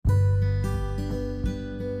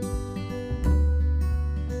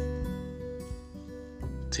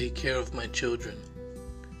Take care of my children.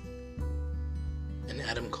 And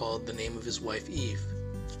Adam called the name of his wife Eve,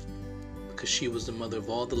 because she was the mother of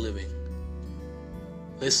all the living.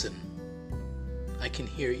 Listen, I can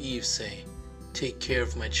hear Eve say, take care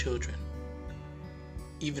of my children.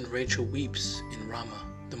 Even Rachel weeps in Ramah,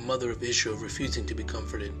 the mother of Israel, refusing to be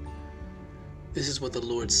comforted. This is what the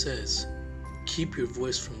Lord says, keep your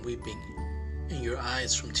voice from weeping, and your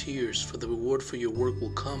eyes from tears, for the reward for your work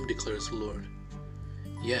will come, declares the Lord.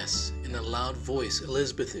 Yes, in a loud voice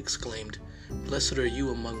Elizabeth exclaimed, blessed are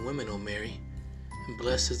you among women, O Mary, and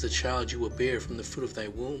blessed is the child you will bear from the fruit of thy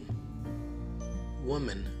womb.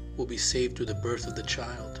 Woman will be saved through the birth of the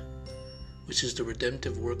child, which is the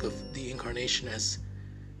redemptive work of the incarnation as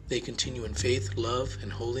they continue in faith, love,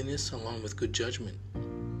 and holiness, along with good judgment.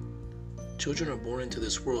 Children are born into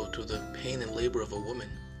this world through the pain and labor of a woman.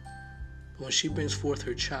 But when she brings forth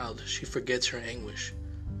her child, she forgets her anguish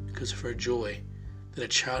because of her joy that a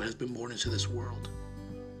child has been born into this world.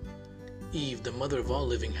 Eve, the mother of all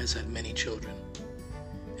living, has had many children,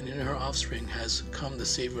 and in her offspring has come the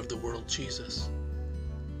Savior of the world, Jesus.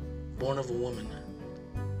 Born of a woman,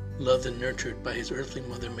 loved and nurtured by his earthly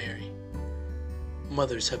mother Mary.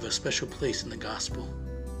 Mothers have a special place in the gospel.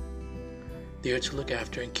 They are to look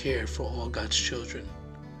after and care for all God's children,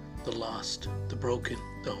 the lost, the broken,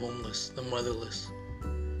 the homeless, the motherless.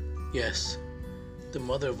 Yes, the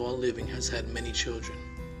mother of all living has had many children.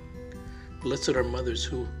 Blessed are mothers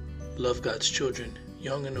who love God's children,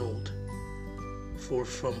 young and old. For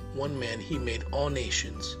from one man he made all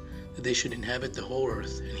nations, that they should inhabit the whole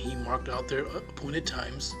earth, and he marked out their appointed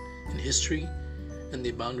times in history and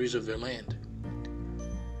the boundaries of their land.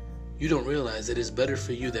 You don't realize that it is better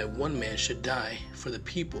for you that one man should die for the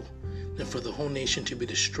people than for the whole nation to be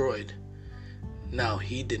destroyed. Now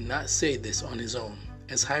he did not say this on his own.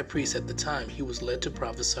 As high priest at the time, he was led to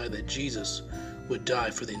prophesy that Jesus would die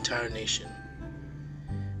for the entire nation.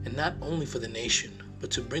 And not only for the nation, but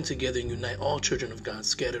to bring together and unite all children of God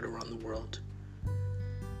scattered around the world.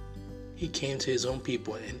 He came to his own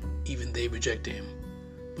people, and even they rejected him.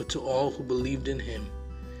 But to all who believed in him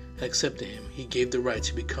and accepted him, he gave the right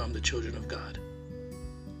to become the children of God.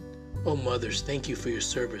 Oh mothers, thank you for your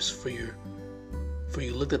service, for you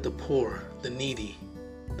looked at the poor, the needy,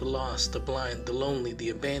 the lost, the blind, the lonely, the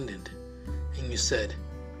abandoned, and you said,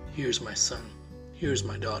 here's my son, here's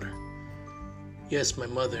my daughter. Yes, my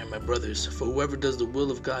mother and my brothers, for whoever does the will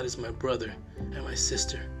of God is my brother and my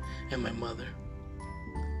sister and my mother.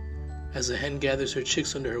 As a hen gathers her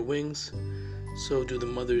chicks under her wings, so do the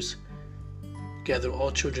mothers gather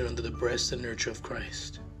all children under the breast and nurture of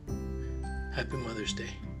Christ. Happy Mother's Day.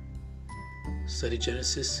 Study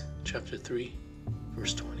Genesis chapter 3,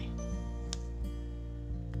 verse 12.